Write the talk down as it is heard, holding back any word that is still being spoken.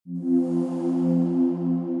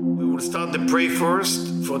start the pray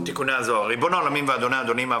first for תיקוני הזוהר. ריבון העולמים ואדוני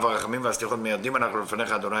אדונים אב הרחמים והסליחות מיידים אנחנו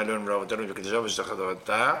לפניך אדוני אלוהינו ולאבותינו וקדושה ושתך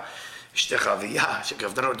תורתה אשתך אביה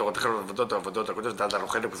שקרבתנו לתורתך ולעבודות העבודות הקודש ודעת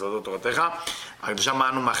הלוחד ובסודות תורתך הקדושה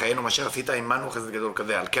מענו מחיינו מאשר עשית עמנו חסד גדול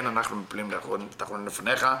כזה על כן אנחנו מפלים תחתונים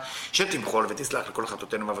לפניך שתמחול ותסלח לכל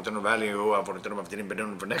חטאותינו ואבותינו ואל יהיו עוונותינו מבדילים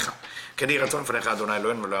בינינו לבניך כן יהי רצון לפניך אדוני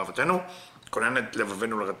אלוהינו ולאבותינו כונן את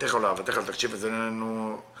לבבנו לרתך ולאהבתך לתקשיב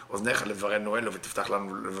אזנינו אוזניך לברנו אלו ותפתח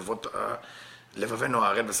לנו לבבנו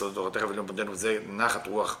הערל בסודות תורתך ולמודנו זה נחת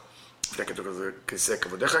רוח כתוב כיסא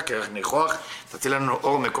כבודיך, כרך ניחוח, תציל לנו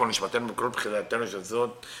אור מקור נשמתנו בכל בחילתנו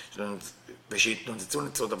שזאת, ושיתנוצצו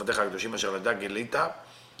נצרות עבדיך הקדושים אשר לדע גילית,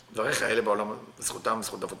 דבריך האלה בעולם, זכותם,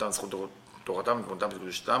 זכות אבותם, זכות תורתם, תמותם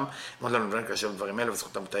וקדושתם, אמרת לנו לבן כאשר דברים אלה,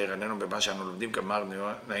 וזכותם תאיר עינינו במה שאנו לומדים, כמר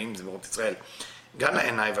נעים זמירות ישראל. גן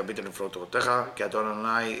לעיניי והביט על נפלאות תורתך, כי אדון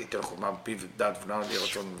אדוני ייתן חוכמה בפיו ודעת ונען לי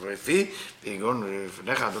רצון ורפי, ויגון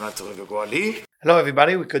לפניך אדוני צורך וגואלי. Hello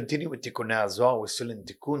everybody, we continue with Tikkunei HaZohar. We're still in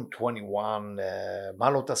Tikkun 21.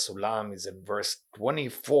 Malot HaSulam is in verse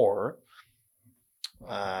 24.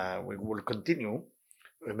 We will continue.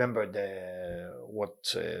 Remember the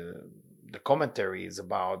commentary is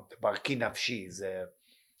about the Barki Nafshi is a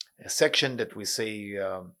section that we say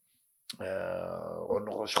on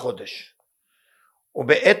Rosh Chodesh.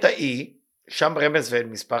 ובעת ההיא, שם רמז ואל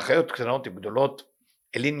מספר חיות קטנות וגדולות,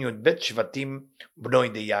 אלין י"ב שבטים בנוי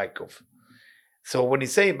די יעקב. So when he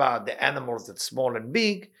say about the animals that's small and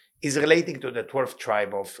big, is relating to the 12th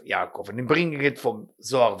tribe of Yaakov, and bringing it from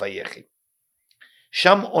Zohar Vayechi.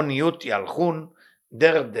 Sham oniyut yalchun,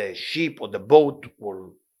 there the sheep or the boat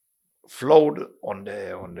will float on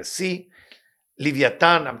the sea.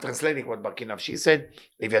 Livyatan, I'm translating what Barki Nafshi said,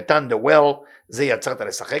 Livyatan, the well, זה יצרת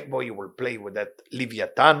לשחק בו, you will play with that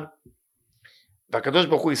Livyatan. והקדוש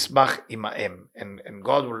ברוך הוא ישמח עמהם, and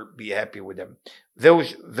God will be happy with them.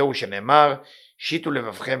 זהו שנאמר, שיתו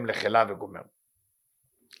לבבכם לחילה וגומר.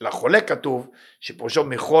 לחולה כתוב, שפרושו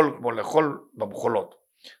מחול כמו לחול במחולות.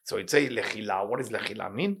 So it say לחילה, what does לחילה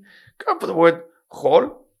mean? come for the word חול,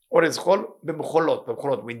 what is חול? במחולות,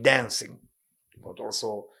 with dancing. But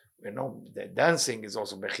also, you know, the dancing is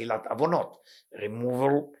also בחילת עוונות,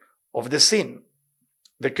 removal of the sin.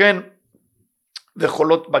 וכן,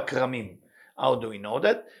 וחולות בכרמים. How do we know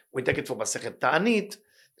that? We take it from Masechet Ta'anit.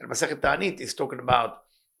 And Masechet Ta'anit is talking about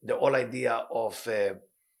the whole idea of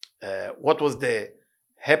what was the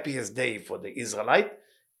happiest day for the Israelite,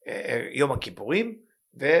 Yom HaKippurim,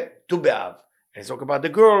 Tu B'Av. And he's talking about the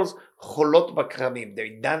girls, Cholot Bakramim,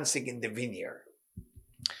 they're dancing in the vineyard.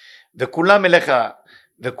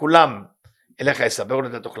 וכולם אליך יסברו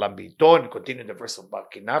לתוכלם בעיתו, and continue the verse of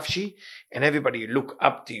Barki Nafshi, and everybody look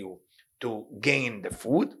up to you to gain the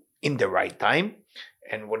food in the right time.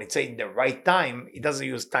 And when it say in the right time, it doesn't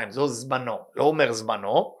use time. זו זמנו, לא אומר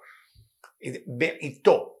זמנו,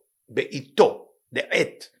 בעיתו, the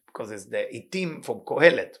et, because it's the itim from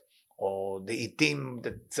Kohelet, or the itim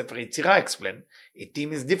that Sefer Yitzirah explain.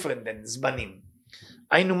 Itim is different than זמנים.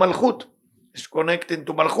 היינו מלכות, it's connected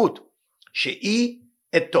to מלכות, שהיא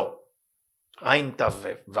אתו, עין תו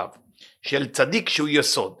וו, של צדיק שהוא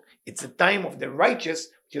יסוד. It's the time of the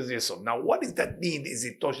righteous, which is יסוד. Now what does that mean, is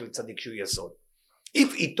איתו של צדיק שהוא יסוד?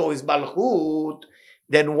 If איתו is מלכות,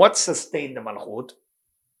 then what sustained the מלכות?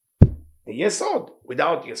 The יסוד.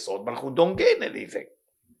 Without יסוד, מלכות don't gain anything.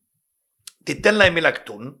 תיתן להם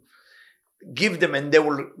מלקטון, give them and they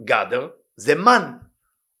will gather, זה מן.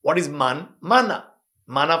 What is man? Manna.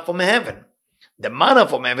 Manna from heaven. The manna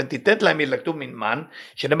from heaven, תיתן להם מלקטון מן מן,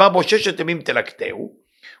 שנאמר בו 6 ימים תלקטהו,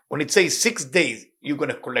 when it says 6 days, you're going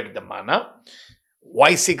to collect the manna.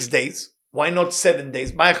 Why 6 days? Why not 7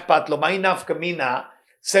 days? מה אכפת לו? מה נפקא מינה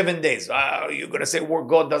 7 days? You're going to say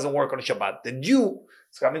God doesn't work on Shabbat. The dew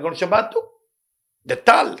is coming on Shabbat too. The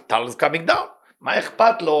tal is coming down. מה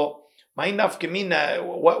אכפת לו? מה נפקא מינה?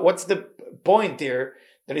 What's the point here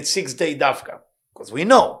that it's 6 day דווקא? Because we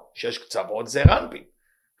know שיש קצוות זה רנפין.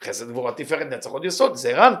 חסד גבורה תפארת נצח עוד יסוד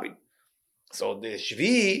זה רנפין. So the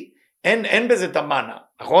שביעי אין בזה את המנה.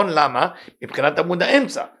 נכון? למה? מבחינת עמוד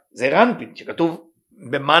האמצע. זה רנפין שכתוב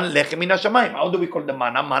במן לחם מן השמיים. How do we call the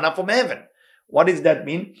manna? Manna from heaven. What does that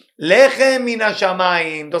mean? לחם מן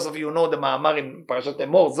השמיים. Those of you know the מאמר in פרשת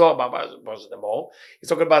אמור, זוהר פרשת אמור. It's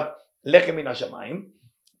talking about לחם מן השמיים.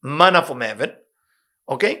 Manna from heaven.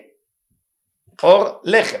 Okay? Or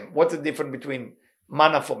לחם. What's the difference between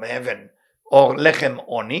manna from heaven or לחם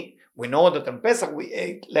עוני? We know that on Pesach we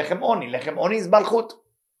ate לחם עוני. לחם עוני is מלכות.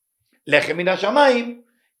 לחם מן השמיים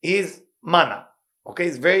is manna. Okay?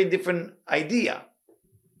 It's very different idea.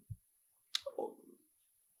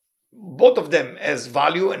 Both of them as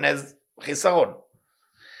value and as חיסרון.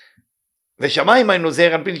 ושמיים היינו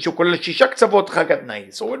זעיר אנפין שהוא כולל 6 קצוות חג התנאי.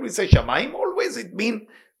 So when we say שמיים, always it means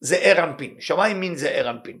זעיר אנפין. שמיים means זעיר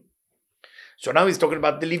אנפין. So now he's talking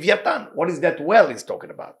about the Leviathan. What is that well he's talking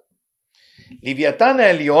about? Leviathan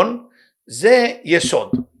העליון זה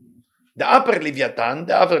יסוד. The upper Leviathan,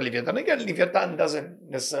 again, Leviathan doesn't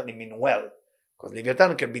necessarily mean well, because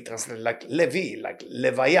Leviathan can be translated like Levi, like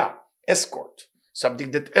Levaya, escort,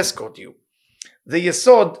 something that escort you. The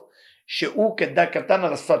יסוד שהוא כדג קטן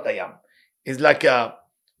על שפת הים. Is like a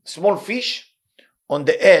small fish on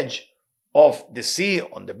the edge of the sea,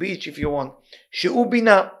 on the beach if you want. שהוא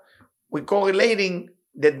בינה. We're correlating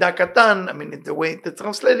the דג קטן, I mean the way to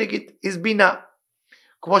translating it is בינה.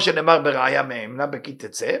 כמו שנאמר בראיה מאמנה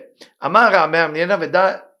בקיטצה, אמר ראיה מאמנה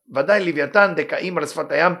ודאי לוויתן דקאים על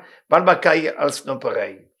שפת הים ועל בקאי על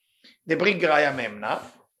סנופרי. They bring ראיה מאמנה,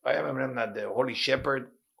 the holy shepherd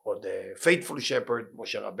or the faithful shepherd,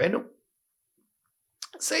 משה רבנו,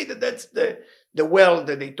 say that that's the well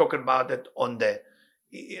that they talk about it on the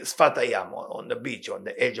שפת הים, on the beach, on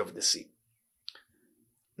the edge of the sea.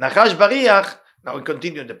 נחש בריח, now we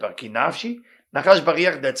continue the פרקי נפשי, נחש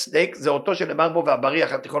בריח, that snake, זה אותו שנאמר בו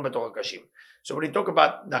והבריח התיכון בתור הקשים. So when we talk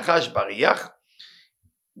about נחש בריח,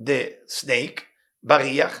 the snake,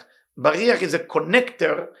 בריח is a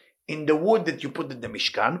connector in the wood that you put in the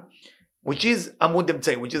משכן, which is עמוד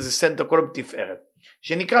אמצעי, which is a center column תפארת,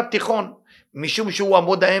 שנקרא תיכון, משום שהוא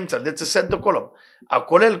עמוד האמצע, that's a center column,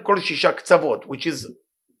 הכולל כל 6 קצוות, which is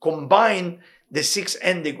combine the 6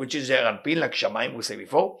 ending, which is זעיר אנפין, like שמיים, we say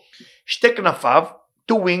before, 2 כנפיו,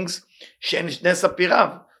 2 wings, שאין 2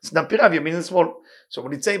 סנפיריו, ימין ושמאל. So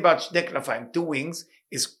when you say about 2 כנפיים, 2 wings,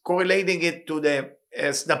 is correlating it to the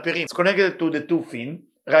סנפירים, it's connected to the 2 fin,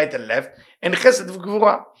 right and left, and חסד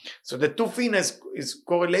וגבורה. So the 2 fin is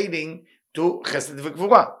correlating to חסד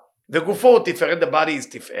וגבורה. וגופו תפארת, the body is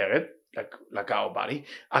תפארת, like our body,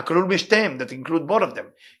 הכלול בשתיהם, that include both of them,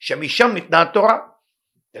 שמשם ניתנה התורה.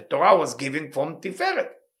 The Torah was given from תפארת.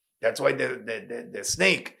 That's why the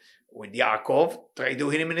snake with Yaakov tried to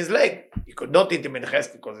hit him in his leg. He could not hit him in the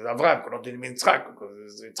chest because it's Avraham, could not hit him in Yitzchak because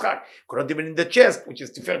it's Yitzchak, could not hit him in the chest, which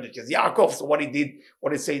is Tiferet, which is Yaakov. So what he did,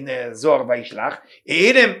 what it say in Zohar Vayishlach, he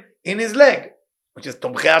hit him in his leg, which is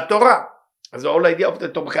Tomchei Torah. That's the whole idea of the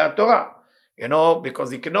Tomchei Torah. You know,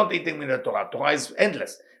 because he cannot hit him in the Torah. Torah is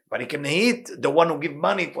endless. But he can hit the one who give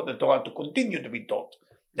money for the Torah to continue to be taught.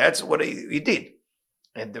 That's what he did.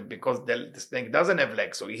 And because the snake doesn't have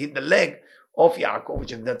legs, so he hit the leg of Yaakov,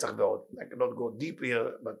 which is Netzach Ve'od. I cannot go deep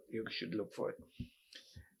here, but you should look for it.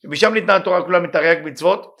 משם ניתנה התורה כולה מתרי"ג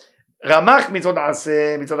מצוות, רמ"ח מצוות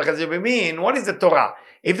עשה, מצוות החסד במין. What is the Torah?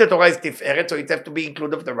 If the Torah is תפארת, so it has to be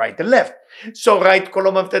included of the right and left. So right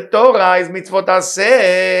column of the Torah is מצוות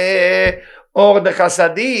עשה, or the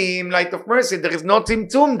chasadim, light of mercy. There is no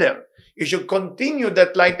tzimtzum there. You should continue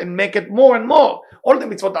that light and make it more and more. All the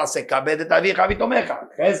מצוות עשה, כבד את אביך ותומך,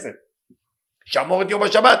 חסד. שמור את יום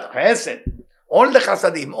השבת, חסד. All the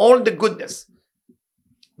chasadim, all the goodness.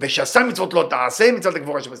 ושעשה מצוות לא תעשה, מצוות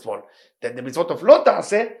הגבורה שבשמאל. Then the מצוות of לא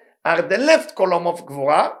תעשה are the left column of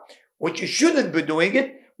גבורה, which you shouldn't be doing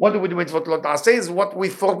it. What do we do with מצוות לא תעשה is what we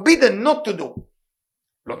forbidden not to do.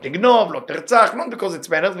 לא תגנוב, לא תרצח, not because it's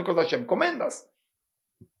manners, because Hashem command us.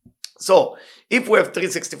 So, if we have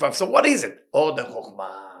 365, so what is it? Order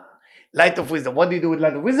Chokhmah. Light of wisdom. What do you do with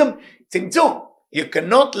light of wisdom? Tzimtzum. You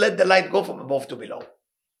cannot let the light go from above to below.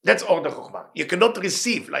 That's order Chokhmah. You cannot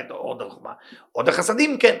receive light of order Chokhmah. order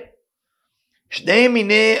חסדים כן. שני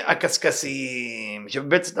מיני הקשקשים,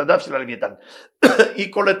 שבבית צדדיו של הלוויתן. He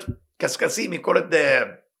called it קשקשים, he called it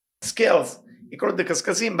the scales, he called it the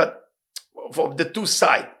קשקשים, but from the 2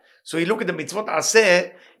 sides. So you look at the mitzvot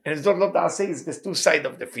aseh, and it's not aseh, it's the 2 sides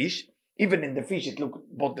of the fish. Even in the fish, it looks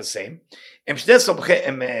both the same. הם שני סומכי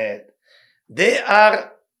אמת. They are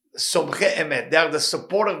סומכי אמת. They are the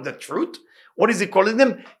support of the truth. What is he calling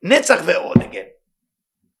them? נצח ועוד again.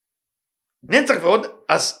 נצח ועוד,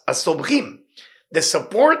 הסומכים. The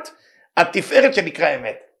support, התפארת שנקרא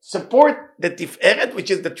אמת. Support the תפארת,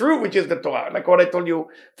 which is the truth, which is the Torah. Like what I told you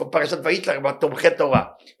for פרשת וישלח about תומכי תורה.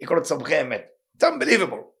 He called it סומכי אמת. It's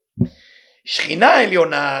unbelievable. שכינה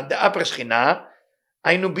העליונה, the upper שכינה,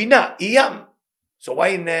 היינו בינה, היא ים. So why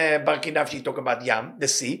in בר כינף she talk about ים, the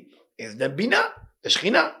sea, is the בינה, the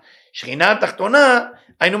שכינה. שכינה התחתונה,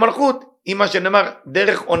 היינו מלכות, היא מה שנאמר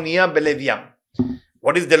דרך אונייה בלב ים.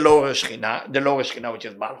 What is the lower שכינה? The lower שכינה, which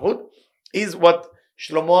is מלכות, is what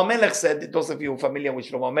שלמה המלך said. Those of you familiar with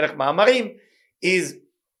שלמה המלך מאמרים, is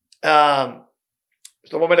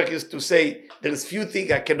שלמה המלך used to say, there is few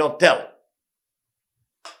things I cannot tell.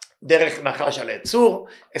 דרך נחש על הצור,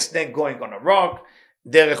 a snake going on a rock,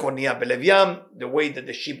 דרך אונייה בלב ים, the way that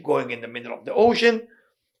the ship going in the middle of the ocean,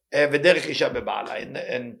 ודרך אישה בבעלה,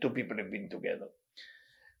 and two people have been together.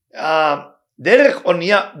 דרך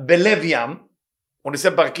אונייה בלב ים, הוא נושא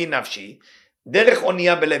ברכי נפשי, דרך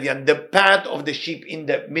אונייה בלב ים, the path of the ship in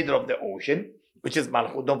the middle of the ocean, which is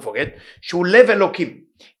מלכות, don't forget, שהוא לב אלוקים,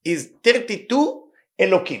 is 32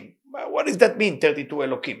 אלוקים. What does that mean, 32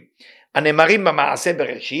 אלוקים? הנאמרים במעשה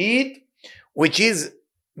בראשית, which is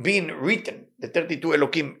being written, the 32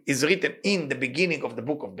 אלוקים is written in the beginning of the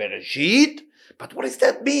book of Bereshit, but what does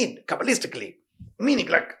that mean, Kabbalistically? Meaning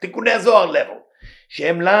like תיקוני הזוהר level,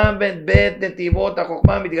 שהם למד בית נתיבות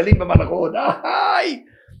החוכמה מתגלים במלכות.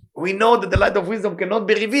 We know that the light of wisdom cannot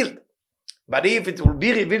be revealed, but if it will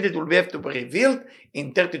be revealed, it will have to be revealed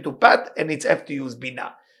in 32 path, and it's have to use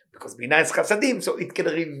Binah. Because Binah is Chasadim, so it can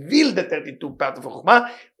reveal the 32 parts of Chokhmah.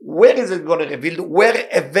 Where is it going to reveal? Where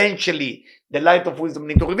eventually the light of wisdom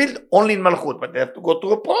need to reveal? Only in Malchut, but they have to go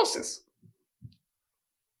through a process.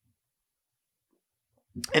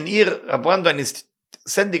 And here Rav Brandon is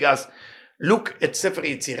sending us, look at Sefer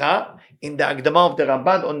Yetzirah in the Akdama of the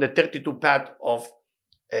Ramban on the 32 path of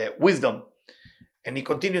wisdom. And he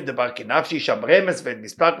continued the בר כי נפשי שם רמז ואין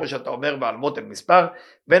מספר כמו שאתה אומר בעלמות אין מספר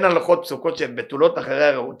ואין הלכות פסוקות שהן בתולות אחרי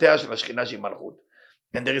הרעותיה של השכינה שהיא מלכות.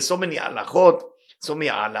 And there is so many הלכות, so many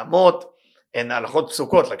העלמות and הלכות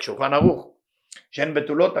פסוקות like שולחן ערוך שהן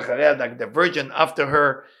בתולות אחריה, like the virgin after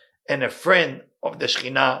her and a friend of the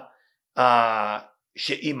שכינה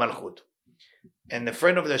שהיא מלכות. And the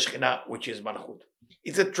friend of the שכינה which is מלכות.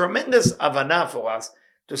 It's a tremendous הבנה for us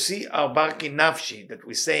to see our בר כי נפשי that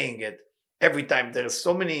we're saying it every time. There is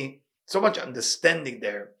so much understanding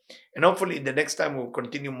there, and hopefully the next time we'll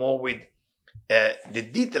continue more with the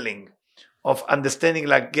detailing of understanding,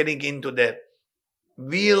 like getting into the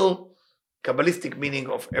real Kabbalistic meaning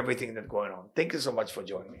of everything that's going on. Thank you so much for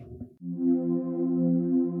joining me.